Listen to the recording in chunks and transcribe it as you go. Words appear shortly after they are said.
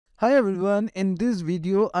Hi everyone, in this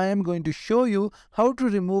video I am going to show you how to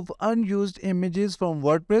remove unused images from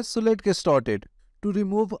WordPress. So let's get started. To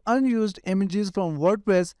remove unused images from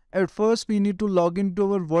WordPress, at first we need to log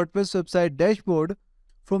into our WordPress website dashboard.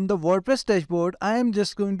 From the WordPress dashboard, I am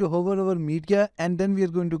just going to hover over media and then we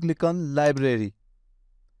are going to click on library.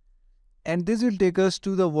 And this will take us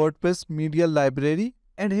to the WordPress media library.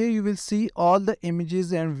 And here you will see all the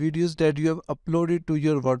images and videos that you have uploaded to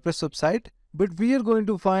your WordPress website. But we are going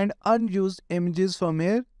to find unused images from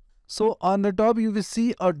here. So on the top you will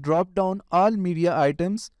see a drop down all media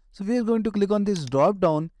items. So we are going to click on this drop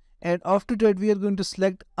down, and after that we are going to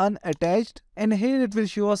select unattached, and here it will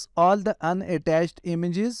show us all the unattached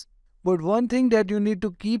images. But one thing that you need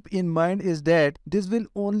to keep in mind is that this will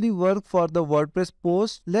only work for the WordPress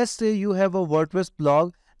post. Let's say you have a WordPress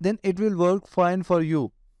blog, then it will work fine for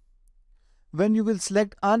you. When you will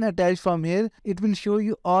select unattached from here, it will show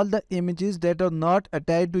you all the images that are not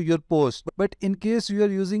attached to your post. But in case you are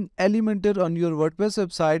using Elementor on your WordPress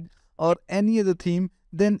website or any other theme,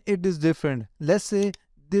 then it is different. Let's say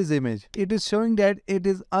this image, it is showing that it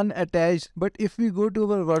is unattached. But if we go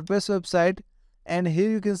to our WordPress website, and here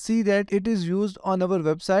you can see that it is used on our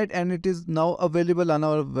website and it is now available on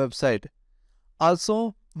our website.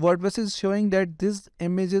 Also, WordPress is showing that this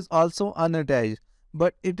image is also unattached,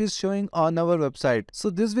 but it is showing on our website. So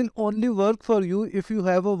this will only work for you if you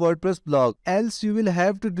have a WordPress blog, else you will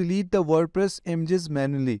have to delete the WordPress images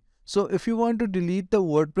manually. So if you want to delete the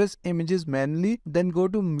WordPress images manually, then go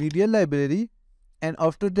to media library, and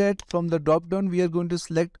after that from the drop down we are going to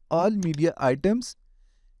select all media items,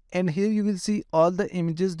 and here you will see all the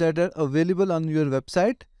images that are available on your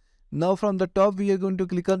website. Now from the top we are going to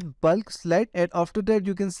click on bulk select, and after that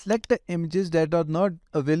you can select the images that are not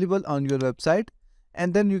available on your website,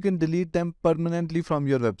 and then you can delete them permanently from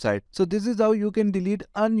your website. So this is how you can delete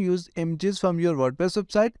unused images from your WordPress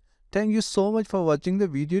website. Thank you so much for watching the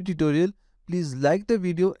video tutorial. Please like the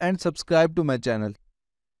video and subscribe to my channel.